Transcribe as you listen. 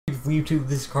beautiful YouTube?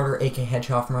 This is Carter, aka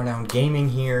Hedgehog from MowDownGaming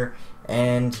here,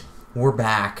 and we're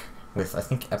back with, I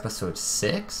think, episode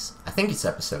 6? I think it's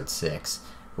episode 6,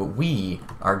 but we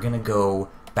are gonna go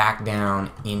back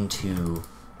down into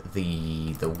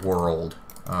the world.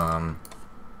 Oh,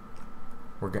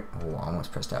 I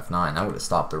almost pressed F9. I would have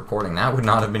stopped the recording. That would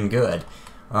not have been good.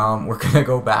 We're gonna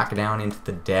go back down into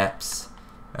the depths,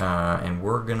 and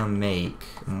we're gonna make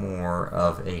more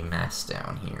of a mess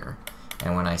down here.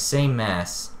 And when I say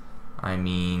mess, I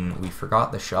mean we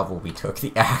forgot the shovel, we took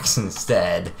the axe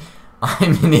instead.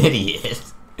 I'm an idiot.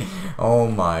 Oh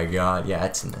my god, yeah,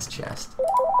 it's in this chest.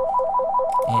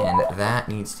 And that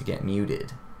needs to get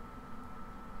muted.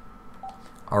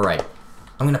 Alright,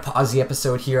 I'm gonna pause the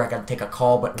episode here, I gotta take a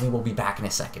call, but we will be back in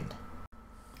a second.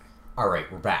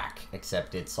 Alright, we're back,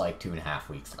 except it's like 2.5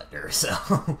 weeks later,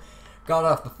 so... Got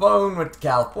off the phone, went to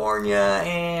California,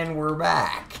 and we're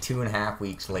back 2.5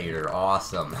 weeks later.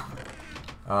 Awesome.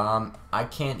 I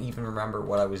can't even remember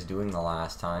what I was doing the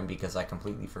last time because I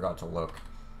completely forgot to look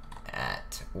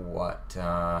at what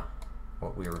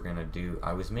we were gonna do.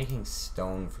 I was making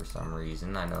stone for some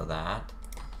reason. I know that.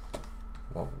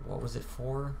 What was it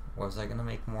for? Was I gonna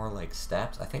make more like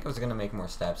steps? I think I was gonna make more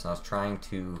steps, and I was trying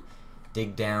to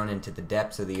dig down into the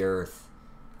depths of the earth.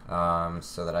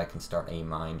 So that I can start a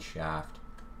mine shaft.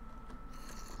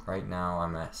 Right now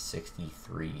I'm at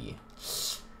 63.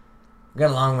 We've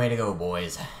got a long way to go,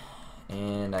 boys.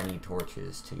 And I need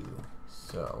torches too.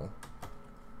 So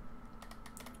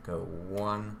go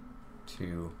 1,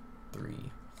 2,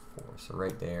 3, 4. So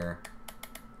right there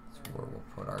is where we'll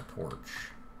put our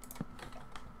torch.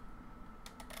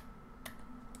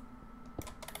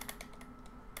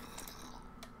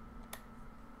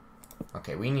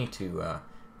 Okay, we need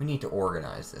to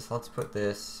organize this. Let's put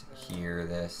this here,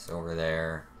 this over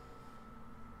there.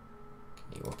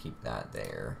 Okay, we'll keep that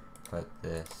there. Put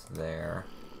this there.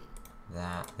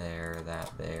 That there,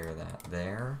 that there, that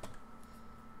there.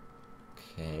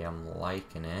 Okay, I'm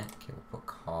liking it. Okay, we'll put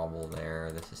cobble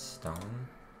there. This is stone.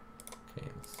 Okay,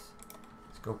 let's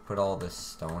go put all this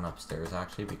stone upstairs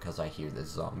actually because I hear this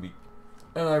zombie.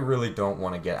 And I really don't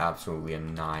want to get absolutely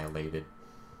annihilated.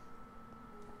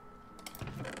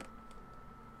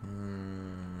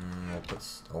 We'll put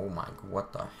oh my,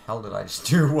 what the hell did I just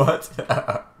do? What?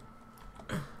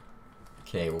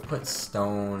 Okay, we'll put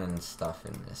stone and stuff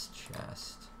in this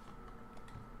chest.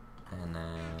 And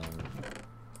then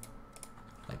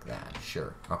like that,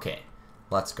 sure. Okay,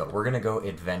 let's go. We're gonna go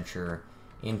adventure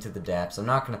into the depths. I'm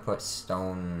not gonna put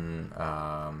stone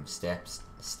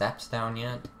steps down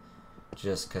yet,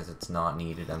 just because it's not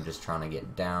needed. I'm just trying to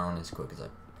get down as quick as I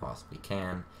possibly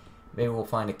can. Maybe we'll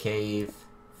find a cave,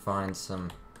 find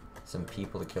some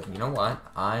people to kill. You know what?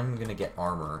 I'm gonna get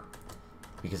armor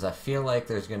because I feel like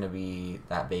there's gonna be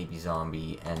that baby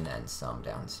zombie and then some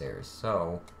downstairs.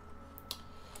 So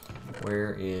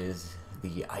where is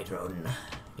the iron?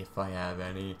 If I have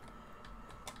any,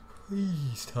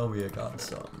 please tell me I got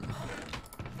some.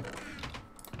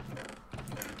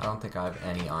 I don't think I have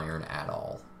any iron at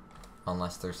all,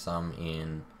 unless there's some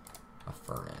in a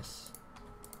furnace.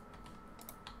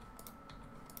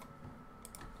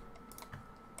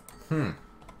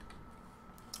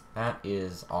 That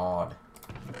is odd.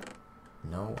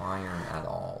 No iron at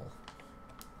all.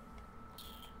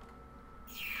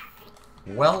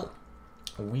 Well,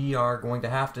 we are going to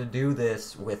have to do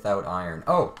this without iron.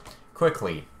 Oh,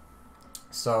 quickly.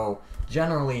 So,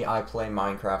 generally I play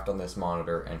Minecraft on this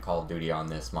monitor and Call of Duty on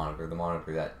this monitor, the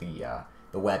monitor that the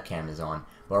webcam is on.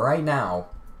 But right now,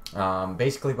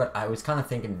 basically what I was kind of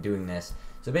thinking of doing this.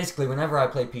 So basically, whenever I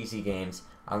play PC games,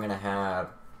 I'm going to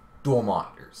have dual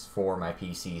monitors for my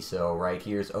PC. So right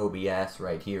here's OBS,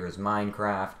 right here is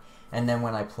Minecraft, and then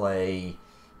when I play,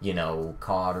 you know,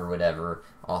 COD or whatever,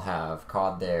 I'll have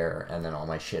COD there and then all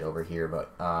my shit over here.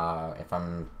 But if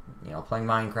I'm, you know, playing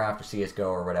Minecraft or CSGO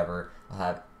or whatever, I'll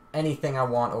have anything I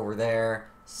want over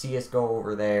there, CSGO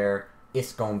over there.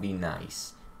 It's gonna be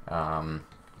nice. I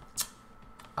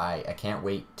can't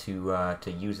wait to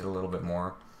use it a little bit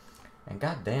more. And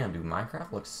goddamn, dude,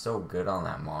 Minecraft looks so good on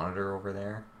that monitor over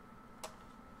there.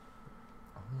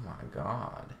 Oh my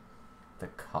god. The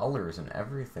colors and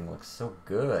everything looks so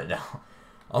good.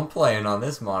 I'm playing on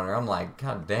this monitor, I'm like,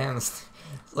 god damn, this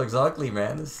looks ugly,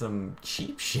 man. This is some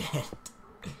cheap shit.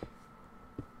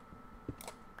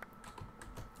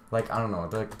 Like, I don't know,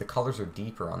 the colors are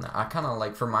deeper on that. I kind of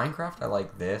like, for Minecraft, I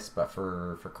like this, but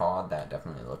for COD, that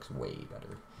definitely looks way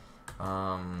better.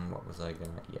 What was I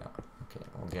gonna, yeah, okay,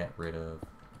 we'll get rid of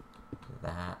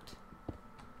that.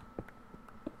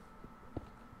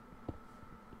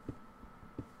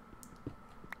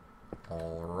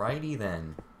 Alrighty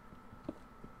then.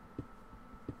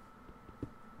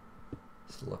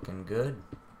 It's looking good.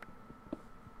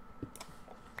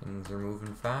 Things are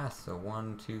moving fast. So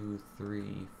 1, 2,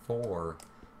 3, 4.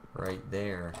 Right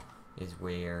there is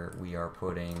where we are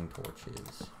putting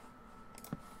torches.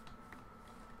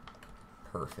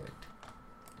 Perfect.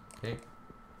 Okay.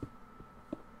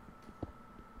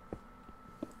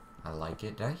 I like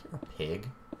it. Did I hear a pig?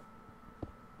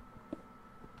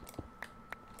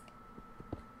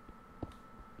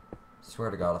 Swear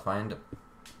to God, if I end up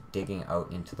digging out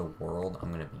into the world,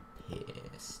 I'm gonna be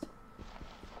pissed.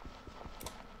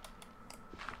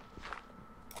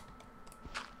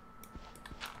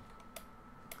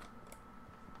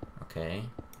 Okay.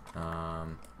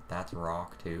 That's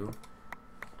rock too.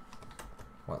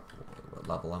 What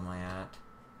level am I at?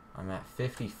 I'm at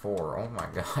 54. Oh my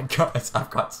God, guys, I've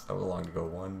got so long to go.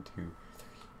 1, 2, 3,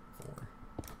 4.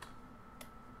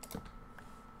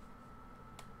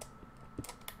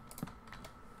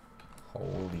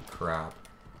 Holy crap.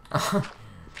 I've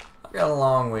got a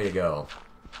long way to go.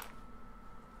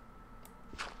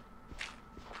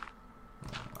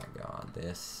 Oh my God,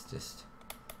 this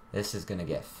is gonna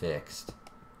get fixed.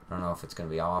 I don't know if it's gonna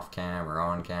be off cam or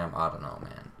on cam. I don't know,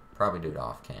 man. Probably do it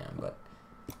off cam, but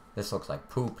this looks like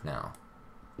poop now.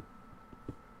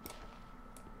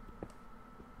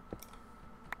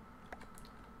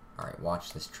 Alright,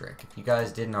 watch this trick. If you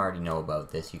guys didn't already know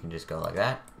about this, you can just go like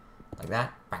that,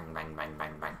 bang, bang, bang,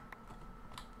 bang, bang.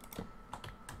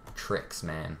 Tricks,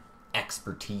 man.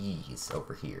 Expertise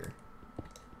over here.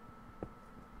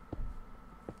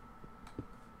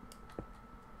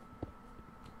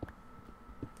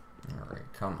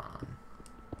 Alright, come on.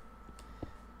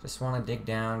 Just want to dig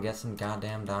down, get some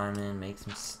goddamn diamond, make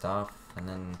some stuff, and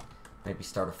then maybe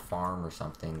start a farm or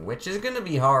something. Which is going to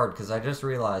be hard, because I just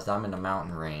realized I'm in a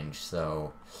mountain range,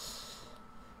 so...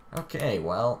 Okay,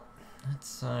 well,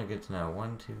 that's good to know.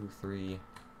 1, 2, 3,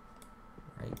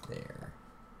 right there.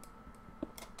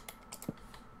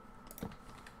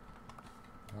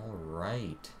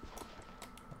 Alright.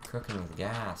 Cooking with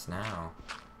gas now.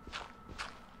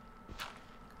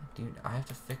 Dude, I have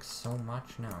to fix so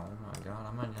much now. Oh my God,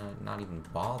 I might not even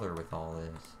bother with all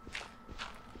this.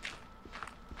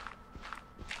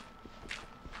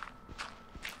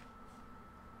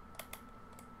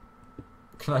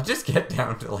 Can I just get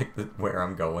down to like where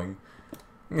I'm going?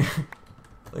 Like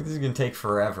this is gonna take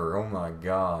forever. Oh my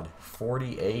God.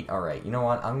 48. Alright, you know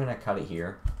what? I'm gonna cut it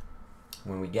here.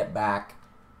 When we get back,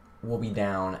 we'll be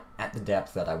down at the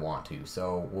depth that I want to.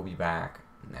 So we'll be back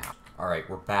now. Alright,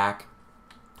 we're back.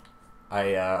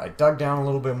 I dug down a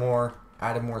little bit more,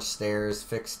 added more stairs,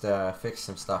 fixed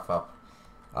some stuff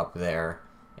up there,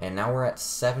 and now we're at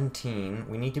 17.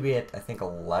 We need to be at, I think,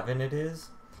 11 it is.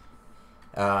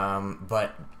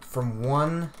 But from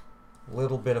one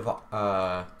little bit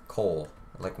of coal,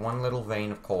 like one little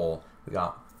vein of coal, we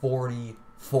got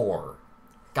 44.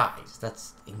 Guys,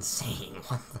 that's insane.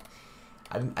 What the...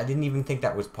 I didn't even think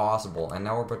that was possible, and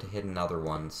now we're about to hit another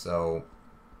one, so...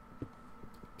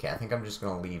 Okay, I think I'm just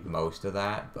going to leave most of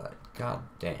that, but god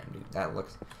damn, dude, that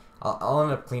looks... I'll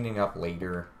end up cleaning up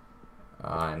later,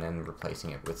 and then replacing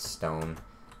it with stone.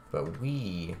 But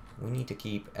we need to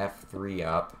keep F3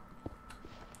 up,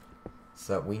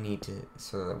 so that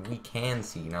we can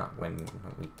see, not when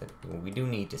we do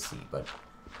need to see, but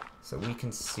so we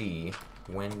can see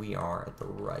when we are at the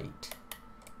right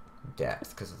depth,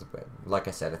 because like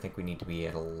I said, I think we need to be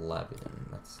at 11.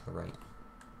 That's the right...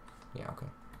 Yeah, okay.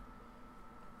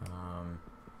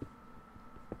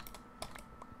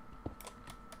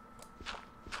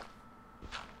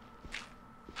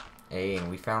 Hey, and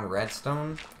we found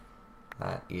redstone.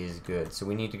 That is good. So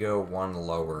we need to go one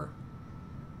lower.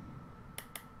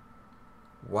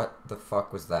 What the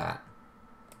fuck was that?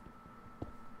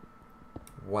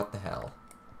 What the hell?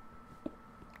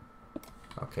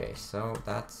 Okay, so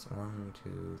that's 1,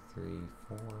 2, 3,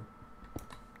 4.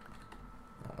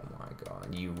 Oh my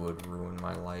god, you would ruin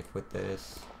my life with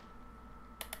this.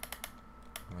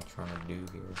 What am I trying to do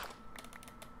here?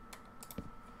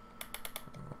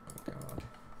 Oh my god.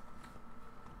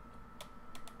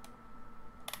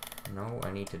 No,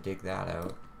 I need to dig that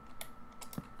out.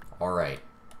 Alright.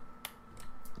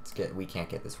 We can't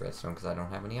get this redstone because I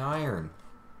don't have any iron.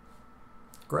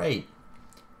 Great.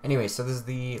 Anyway, so this is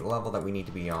the level that we need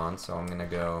to be on, so I'm gonna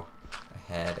go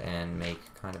ahead and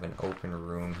make kind of an open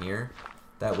room here.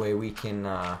 That way we can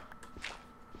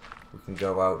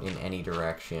go out in any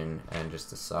direction and just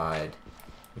decide,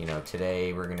 you know,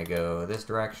 today we're gonna go this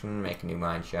direction, make a new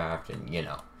mine shaft, and you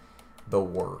know, the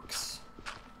works.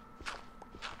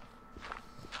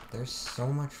 There's so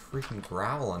much freaking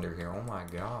gravel under here. Oh my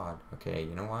god. Okay,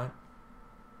 you know what?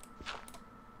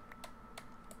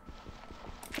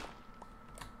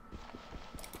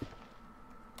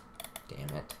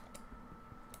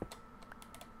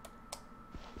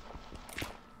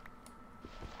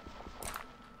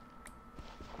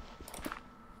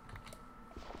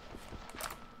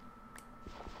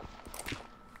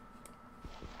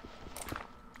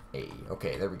 Hey,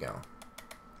 okay, there we go.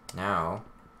 Now,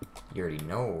 you already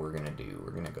know what we're gonna do.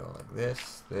 We're gonna go like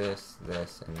this, this,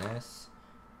 this, and this.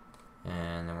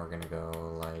 And then we're gonna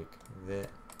go like this,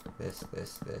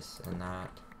 this, and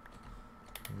that.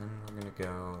 And then we're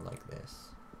gonna go like this.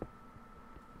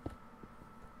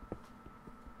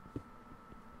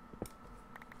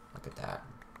 Look at that.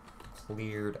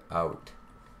 Cleared out.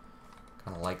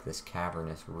 Kind of like this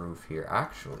cavernous roof here.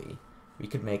 Actually, we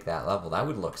could make that level. That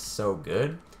would look so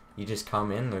good. You just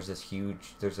come in, there's this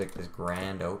huge, there's like this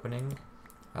grand opening.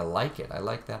 I like it. I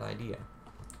like that idea.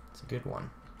 It's a good one.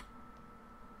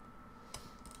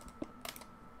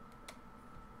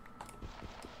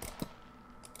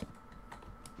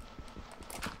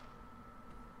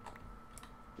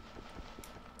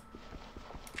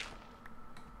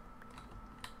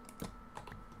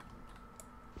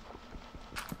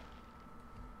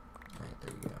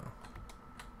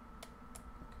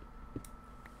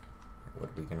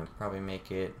 Probably make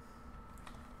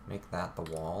that the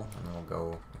wall, and then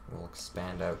we'll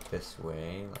expand out this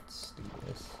way. Let's do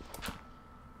this.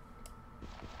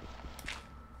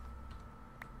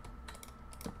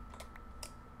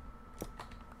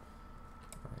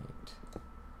 Right.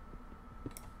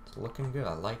 It's looking good.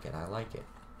 I like it. I like it.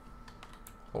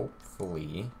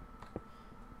 Hopefully,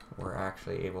 we're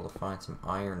actually able to find some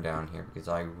iron down here, because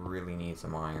I really need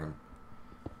some iron.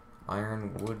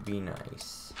 Iron would be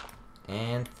nice.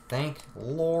 And thank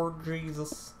Lord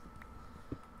Jesus,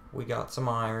 we got some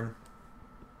iron.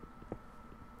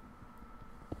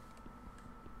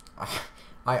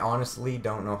 I honestly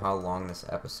don't know how long this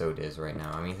episode is right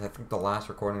now. I mean, I think the last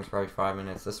recording was probably 5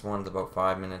 minutes. This one's about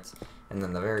 5 minutes. And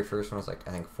then the very first one was like,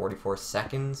 I think 44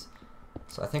 seconds.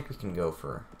 So I think we can go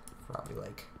for probably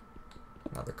like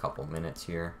another couple minutes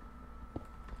here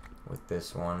with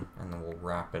this one. And then we'll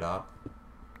wrap it up.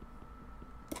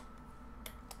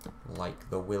 Like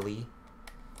the Willy,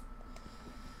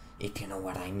 if you know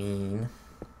what I mean.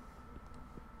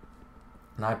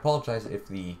 And I apologize if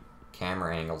the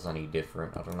camera angle's any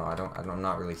different. I don't know. I'm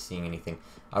not really seeing anything.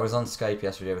 I was on Skype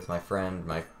yesterday with my friend.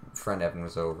 My friend Evan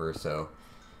was over, so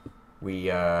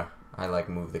we I like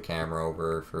moved the camera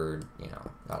over for, you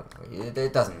know, I don't know.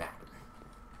 It doesn't matter.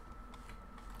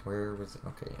 Where was it?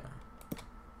 Okay, yeah.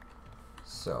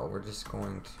 So we're just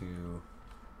going to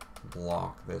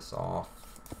block this off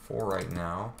for right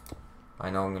now. I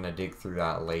know I'm gonna dig through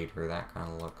that later. That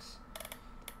kind of looks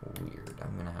weird.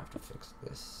 I'm gonna have to fix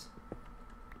this.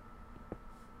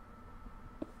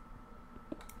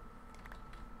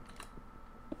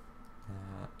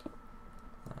 That.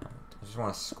 I just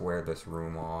want to square this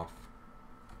room off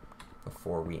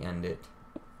before we end it.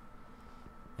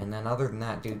 And then other than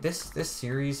that, dude, this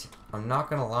series, I'm not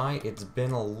gonna lie, it's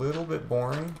been a little bit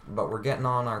boring, but we're getting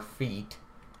on our feet.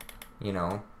 You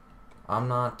know, I'm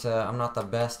not the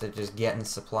best at just getting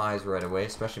supplies right away,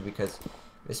 especially because,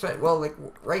 well, like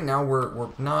right now we're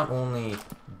not only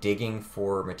digging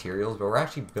for materials, but we're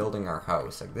actually building our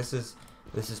house. Like this is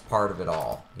part of it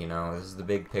all. You know, this is the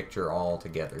big picture all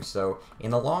together. So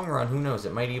in the long run, who knows?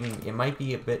 It might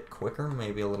be a bit quicker,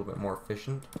 maybe a little bit more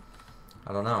efficient.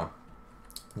 I don't know.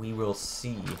 We will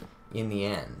see in the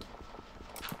end.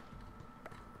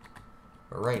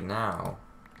 But right now,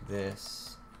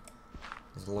 this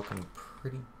is looking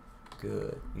pretty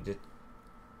good. We did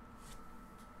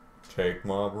take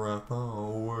my breath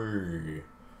away.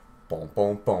 Boom,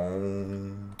 boom,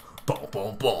 boom. Boom,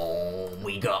 boom, boom.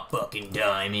 We got fucking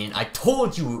diamond. I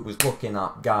told you it was looking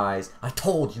up, guys. I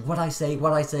told you. What I say.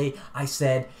 I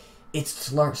said it's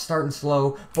starting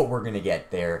slow, but we're gonna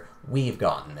get there. We've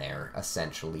gotten there,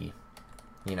 essentially.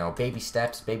 You know, baby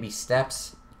steps.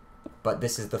 But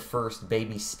this is the first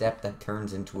baby step that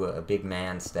turns into a big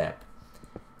man step.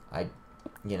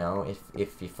 You know,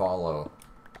 if you follow.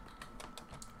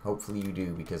 Hopefully you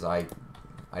do, because I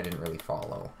didn't really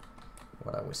follow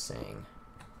what I was saying.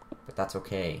 But that's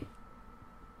okay.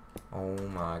 Oh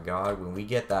my god, when we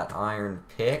get that iron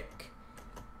pick,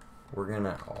 we're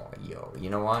gonna, oh, yo,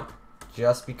 you know what?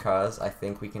 Just because I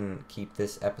think we can keep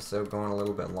this episode going a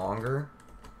little bit longer,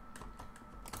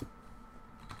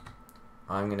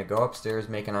 I'm gonna go upstairs,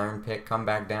 make an iron pick, come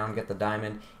back down, get the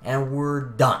diamond, and we're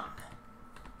done.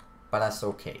 But that's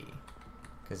okay,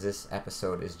 because this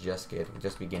episode is just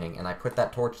beginning. And I put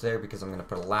that torch there because I'm gonna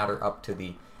put a ladder up to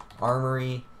the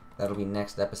armory. That'll be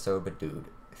next episode. But dude,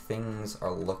 things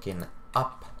are looking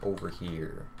up over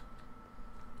here.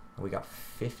 We got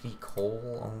 50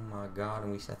 coal. Oh my god!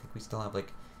 And I think we still have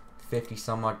like 50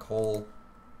 some odd coal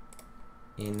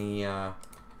in the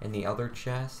other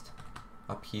chest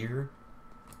up here.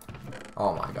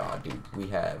 Oh my god, dude, we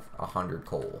have 100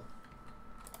 coal.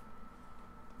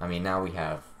 I mean, now we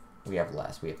have We have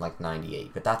less. We have like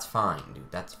 98. But that's fine,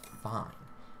 dude. That's fine.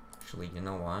 Actually, you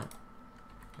know what?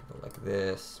 Go like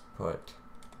this. Put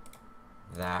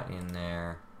that in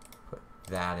there. Put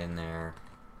that in there.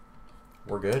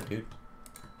 We're good, dude.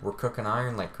 We're cooking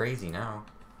iron like crazy now.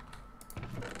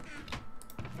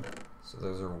 So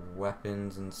those are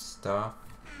weapons and stuff.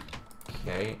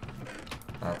 Okay.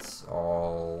 That's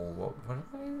all. What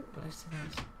did I say?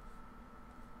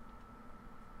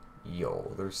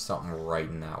 Yo, there's something right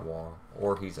in that wall.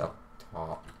 Or he's up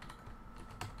top.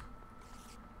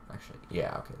 Actually,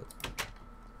 yeah, okay.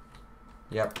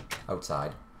 Yep,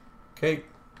 outside. Okay.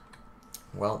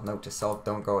 Well, note to self,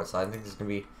 don't go outside. I think this is going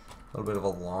to be a little bit of a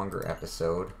longer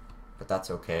episode, but that's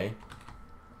okay.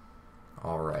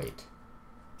 Alright.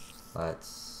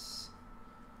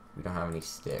 We don't have any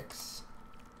sticks.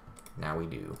 Now we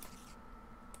do.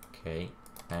 Okay.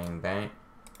 Bang, bang.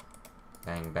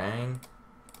 Bang, bang.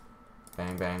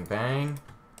 Bang, bang, bang.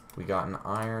 We got an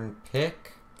iron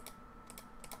pick.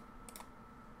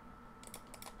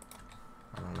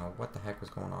 I don't know what the heck was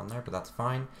going on there, but that's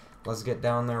fine. Let's get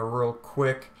down there real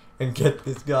quick and get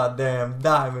this goddamn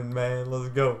diamond, man. Let's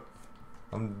go.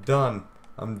 I'm done.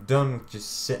 I'm done with just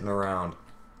sitting around.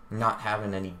 Not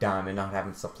having any diamond, not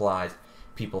having supplies.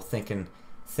 People thinking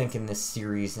this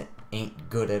series ain't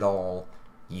good at all.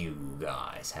 You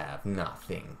guys have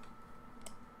nothing.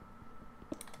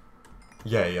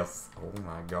 Yeah, yes. Oh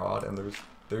my god, and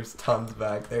there's tons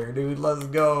back there, dude. Let's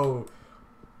go.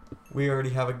 We already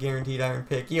have a guaranteed iron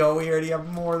pick. Yo, we already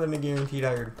have more than a guaranteed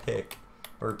iron pick.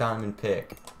 Or diamond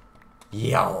pick.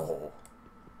 Yo.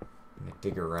 I'm gonna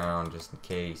dig around just in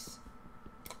case.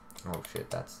 Oh shit,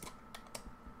 that's...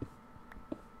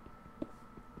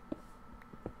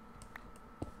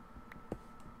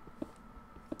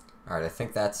 Alright, I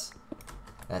think that's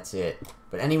it.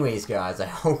 But anyways, guys, I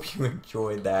hope you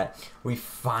enjoyed that. We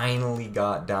finally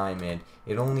got diamond.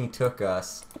 It only took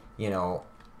us, you know,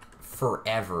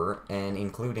 forever, and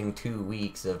including 2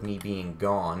 weeks of me being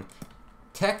gone.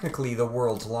 Technically the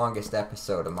world's longest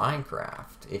episode of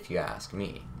Minecraft, if you ask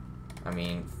me. I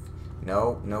mean,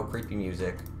 no creepy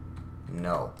music.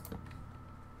 No.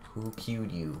 Who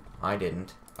cued you? I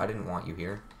didn't. I didn't want you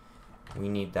here. We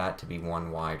need that to be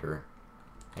one wider.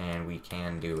 And we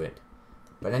can do it.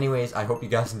 But anyways, I hope you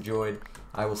guys enjoyed.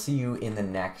 I will see you in the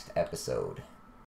next episode.